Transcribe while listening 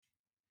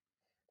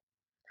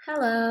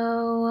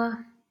Hello,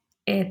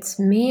 it's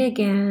me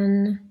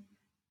again,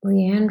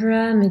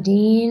 Leandra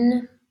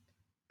Medine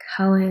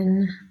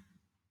Cohen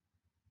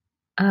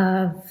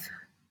of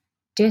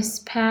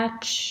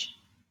Dispatch,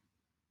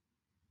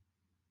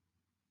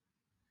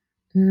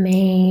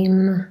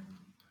 Mame.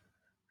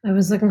 I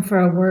was looking for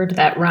a word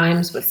that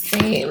rhymes with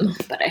fame,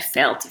 but I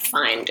failed to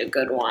find a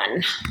good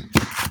one.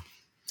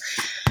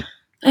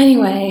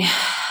 Anyway,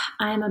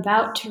 I'm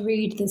about to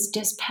read this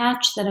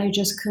dispatch that I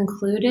just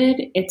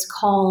concluded. It's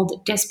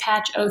called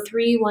Dispatch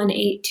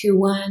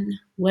 031821.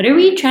 What are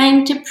we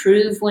trying to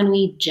prove when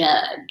we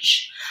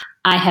judge?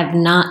 I have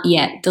not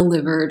yet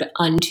delivered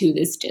unto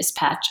this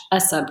dispatch a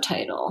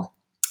subtitle,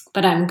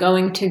 but I'm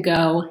going to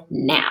go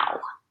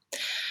now.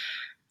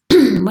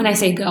 When I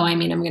say go, I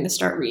mean I'm going to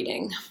start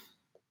reading.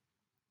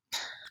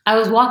 I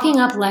was walking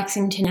up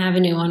Lexington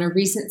Avenue on a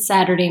recent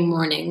Saturday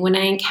morning when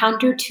I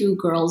encountered two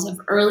girls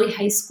of early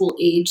high school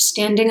age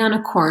standing on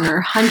a corner,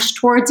 hunched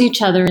towards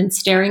each other and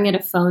staring at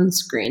a phone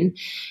screen,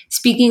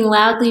 speaking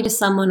loudly to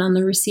someone on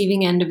the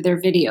receiving end of their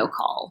video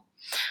call.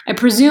 I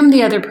presumed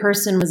the other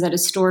person was at a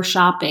store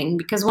shopping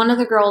because one of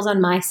the girls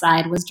on my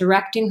side was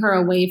directing her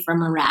away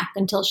from a rack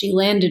until she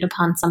landed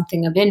upon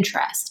something of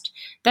interest.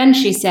 Then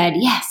she said,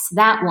 "Yes,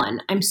 that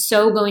one. I'm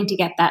so going to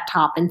get that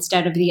top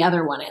instead of the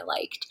other one I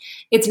liked.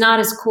 It's not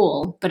as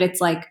cool, but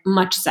it's like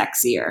much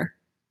sexier."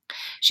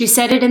 She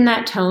said it in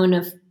that tone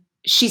of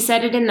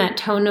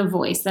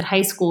voice that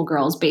high school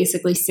girls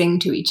basically sing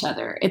to each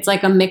other. It's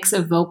like a mix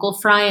of vocal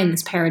fry and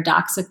this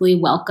paradoxically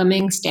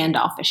welcoming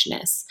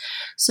standoffishness.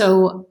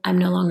 So I'm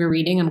no longer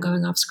reading, I'm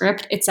going off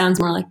script. It sounds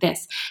more like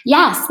this.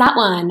 "Yes, that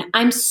one.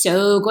 I'm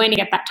so going to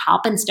get that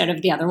top instead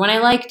of the other one I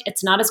liked.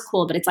 It's not as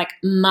cool, but it's like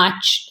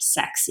much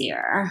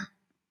sexier."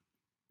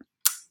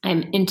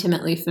 I'm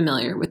intimately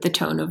familiar with the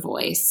tone of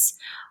voice,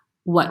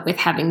 what with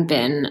having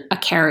been a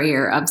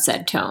carrier of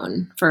said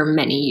tone for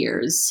many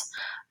years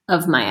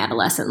of my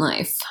adolescent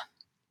life.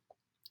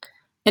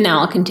 And now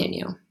I'll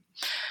continue.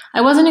 I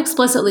wasn't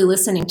explicitly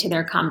listening to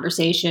their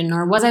conversation,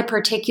 nor was I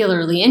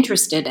particularly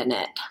interested in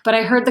it, but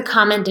I heard the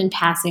comment in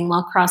passing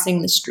while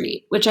crossing the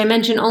street, which I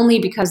mention only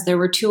because there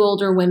were two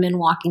older women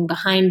walking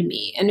behind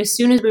me, and as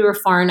soon as we were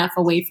far enough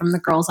away from the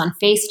girls on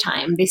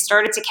FaceTime, they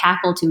started to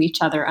cackle to each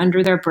other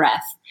under their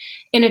breath,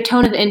 in a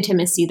tone of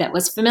intimacy that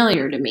was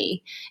familiar to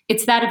me.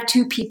 It's that of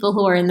two people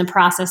who are in the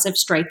process of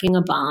striking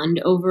a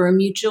bond over a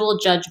mutual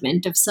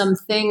judgment of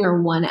something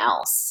or one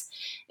else.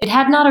 It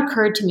had not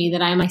occurred to me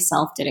that I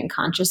myself didn't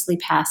consciously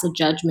pass a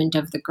judgment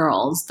of the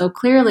girls, though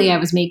clearly I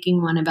was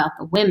making one about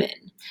the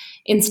women.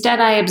 Instead,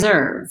 I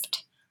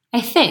observed,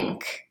 I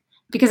think,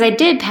 because I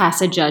did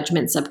pass a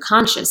judgment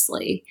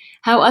subconsciously,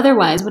 how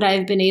otherwise would I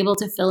have been able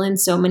to fill in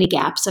so many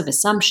gaps of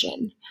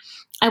assumption?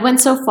 I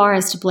went so far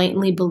as to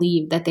blatantly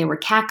believe that they were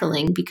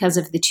cackling because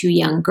of the two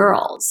young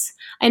girls.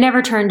 I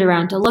never turned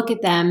around to look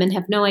at them and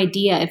have no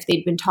idea if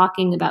they'd been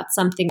talking about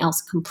something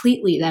else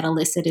completely that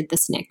elicited the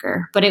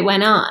snicker, but it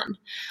went on.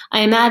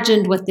 I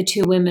imagined what the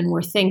two women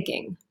were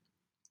thinking.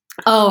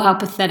 Oh, how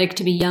pathetic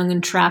to be young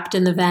and trapped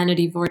in the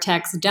vanity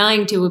vortex,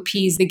 dying to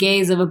appease the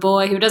gaze of a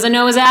boy who doesn't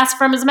know his ass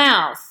from his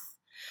mouth.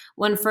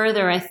 One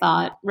further, I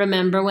thought,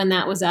 remember when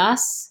that was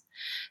us?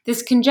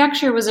 This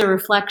conjecture was a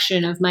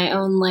reflection of my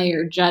own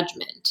layered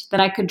judgment, that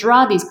I could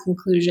draw these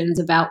conclusions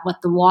about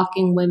what the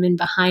walking women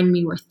behind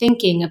me were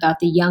thinking about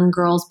the young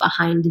girls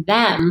behind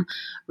them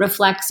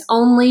reflects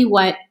only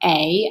what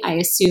A, I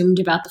assumed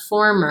about the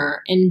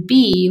former, and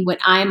B, what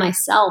I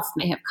myself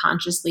may have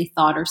consciously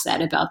thought or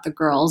said about the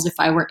girls if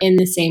I were in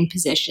the same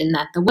position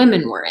that the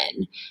women were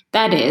in.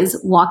 That is,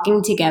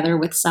 walking together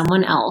with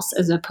someone else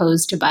as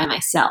opposed to by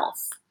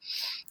myself.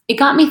 It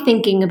got me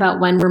thinking about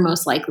when we're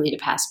most likely to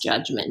pass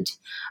judgment.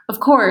 Of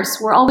course,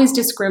 we're always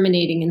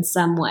discriminating in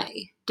some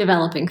way,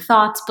 developing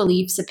thoughts,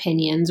 beliefs,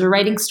 opinions, or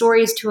writing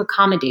stories to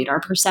accommodate our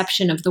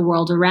perception of the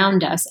world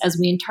around us as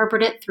we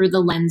interpret it through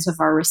the lens of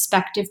our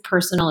respective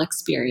personal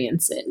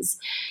experiences,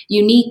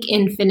 unique,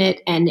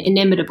 infinite, and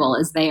inimitable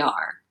as they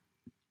are.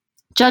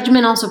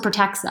 Judgment also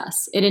protects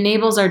us. It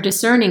enables our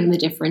discerning the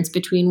difference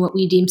between what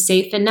we deem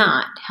safe and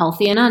not,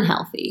 healthy and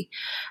unhealthy.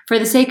 For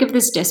the sake of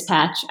this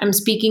dispatch, I'm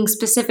speaking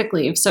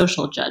specifically of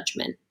social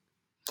judgment.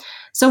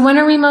 So when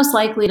are we most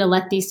likely to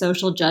let these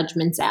social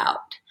judgments out?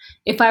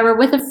 If I were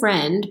with a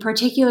friend,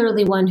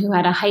 particularly one who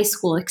had a high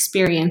school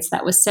experience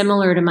that was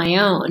similar to my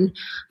own,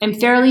 I'm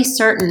fairly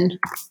certain.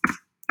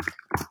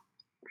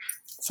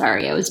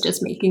 Sorry, I was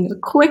just making a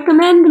quick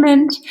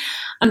amendment.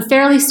 I'm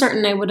fairly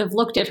certain I would have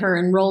looked at her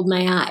and rolled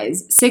my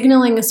eyes,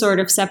 signaling a sort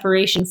of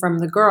separation from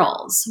the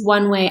girls,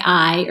 one way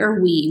I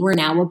or we were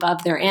now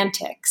above their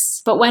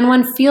antics. But when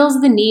one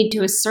feels the need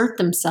to assert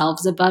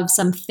themselves above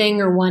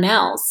something or one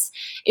else,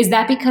 is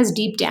that because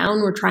deep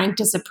down we're trying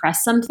to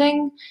suppress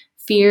something?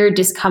 Fear,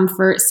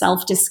 discomfort,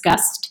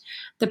 self-disgust?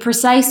 The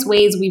precise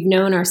ways we've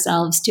known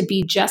ourselves to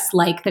be just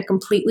like the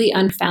completely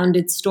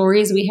unfounded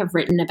stories we have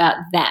written about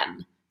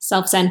them.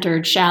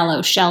 Self-centered,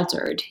 shallow,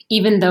 sheltered,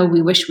 even though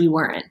we wish we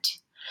weren't.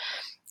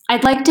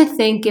 I'd like to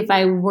think if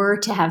I were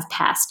to have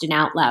passed an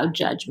out loud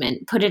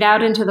judgment, put it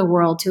out into the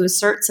world to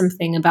assert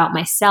something about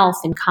myself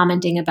and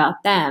commenting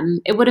about them,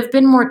 it would have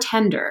been more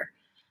tender.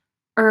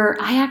 Or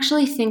I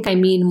actually think I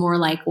mean more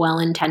like well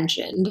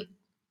intentioned.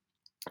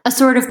 A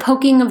sort of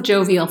poking of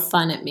jovial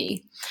fun at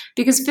me.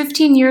 Because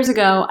 15 years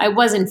ago, I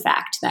was in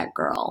fact that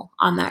girl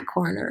on that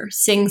corner,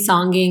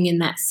 sing-songing in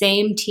that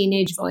same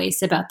teenage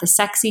voice about the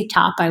sexy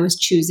top I was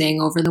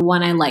choosing over the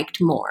one I liked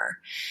more.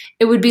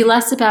 It would be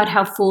less about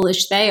how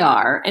foolish they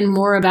are and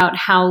more about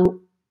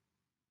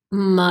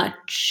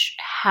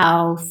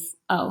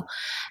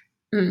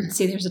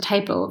see, there's a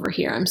typo over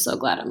here. I'm so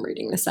glad I'm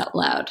reading this out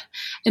loud.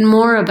 And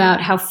more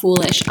about how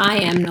foolish I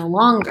am no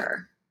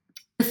longer.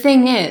 The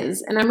thing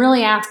is, and I'm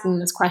really asking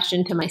this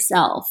question to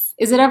myself,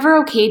 is it ever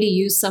okay to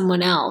use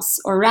someone else?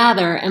 Or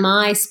rather, am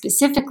I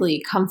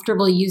specifically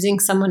comfortable using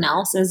someone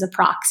else as a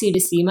proxy to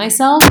see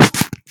myself?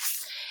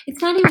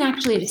 It's not even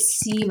actually to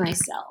see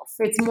myself.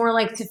 It's more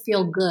like to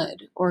feel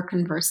good or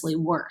conversely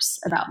worse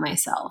about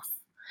myself.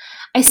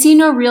 I see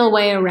no real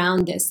way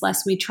around this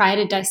lest we try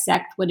to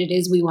dissect what it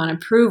is we want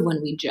to prove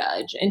when we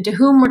judge and to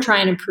whom we're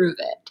trying to prove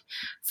it.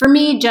 For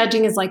me,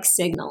 judging is like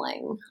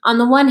signaling. On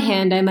the one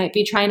hand, I might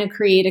be trying to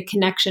create a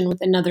connection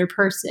with another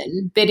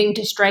person, bidding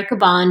to strike a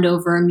bond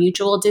over a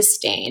mutual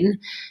disdain.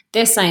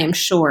 This, I am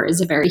sure, is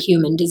a very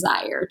human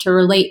desire, to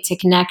relate, to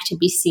connect, to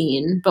be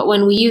seen. But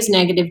when we use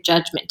negative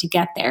judgment to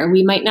get there,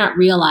 we might not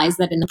realize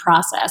that in the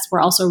process, we're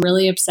also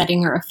really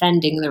upsetting or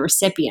offending the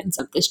recipients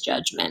of this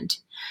judgment.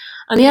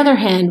 On the other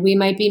hand, we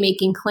might be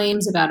making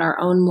claims about our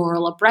own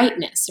moral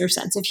uprightness or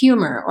sense of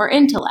humor or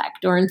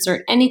intellect, or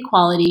insert any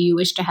quality you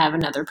wish to have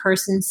another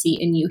person see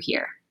in you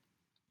here.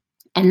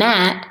 And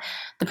that,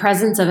 the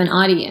presence of an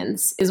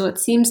audience, is what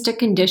seems to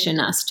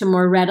condition us to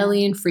more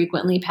readily and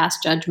frequently pass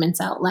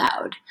judgments out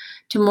loud,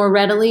 to more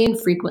readily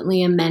and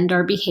frequently amend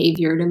our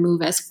behavior to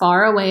move as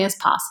far away as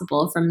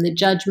possible from the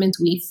judgments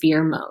we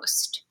fear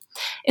most.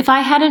 If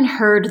I hadn't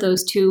heard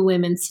those two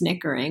women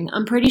snickering,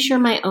 I'm pretty sure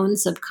my own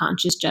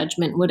subconscious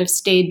judgment would have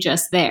stayed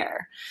just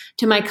there.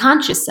 To my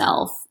conscious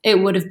self,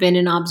 it would have been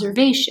an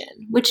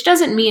observation, which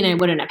doesn't mean I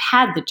wouldn't have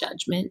had the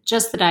judgment,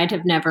 just that I'd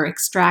have never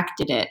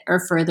extracted it or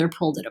further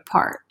pulled it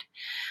apart.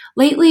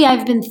 Lately,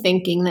 I've been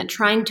thinking that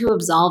trying to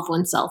absolve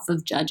oneself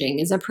of judging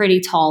is a pretty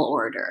tall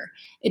order.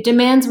 It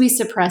demands we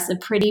suppress a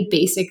pretty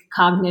basic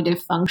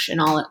cognitive function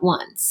all at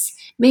once.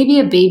 Maybe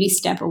a baby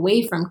step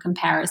away from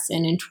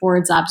comparison and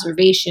towards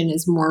observation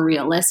is more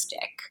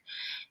realistic.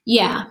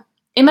 Yeah,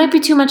 it might be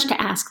too much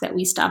to ask that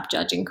we stop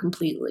judging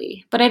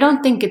completely, but I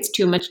don't think it's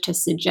too much to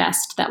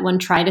suggest that one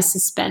try to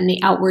suspend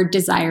the outward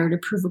desire to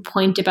prove a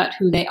point about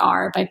who they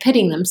are by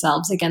pitting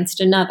themselves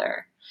against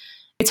another.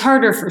 It's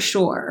harder for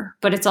sure,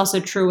 but it's also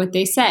true what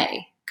they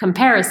say.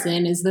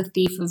 Comparison is the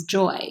thief of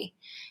joy.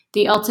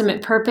 The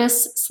ultimate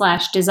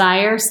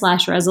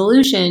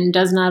purpose/desire/resolution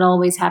does not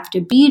always have to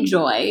be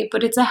joy,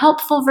 but it's a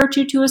helpful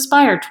virtue to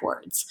aspire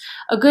towards,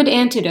 a good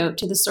antidote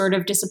to the sort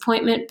of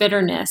disappointment,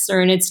 bitterness,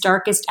 or in its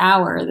darkest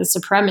hour, the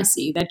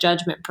supremacy that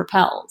judgment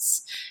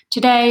propels.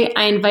 Today,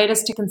 I invite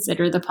us to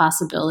consider the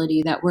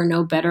possibility that we're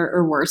no better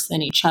or worse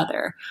than each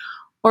other,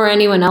 or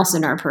anyone else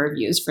in our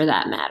purviews for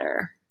that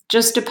matter.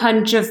 Just a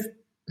punch of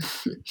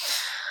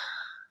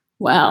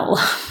well,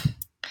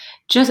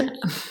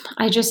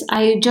 I just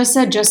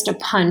said just a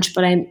punch,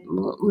 but I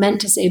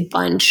meant to say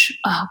bunch.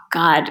 Oh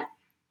God,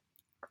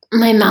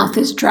 my mouth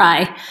is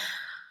dry.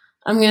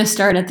 I'm going to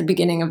start at the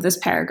beginning of this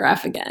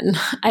paragraph again.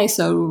 I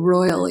so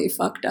royally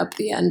fucked up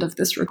the end of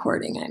this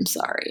recording. I'm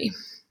sorry.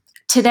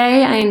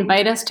 Today, I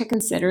invite us to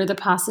consider the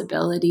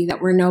possibility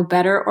that we're no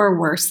better or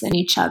worse than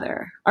each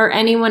other, or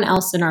anyone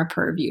else in our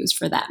purviews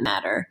for that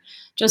matter.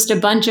 Just a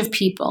bunch of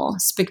people,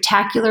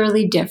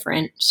 spectacularly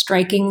different,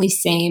 strikingly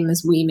same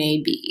as we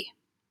may be.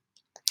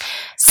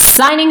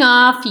 Signing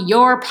off,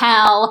 your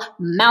pal,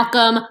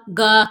 Malcolm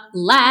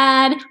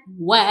Gladwell.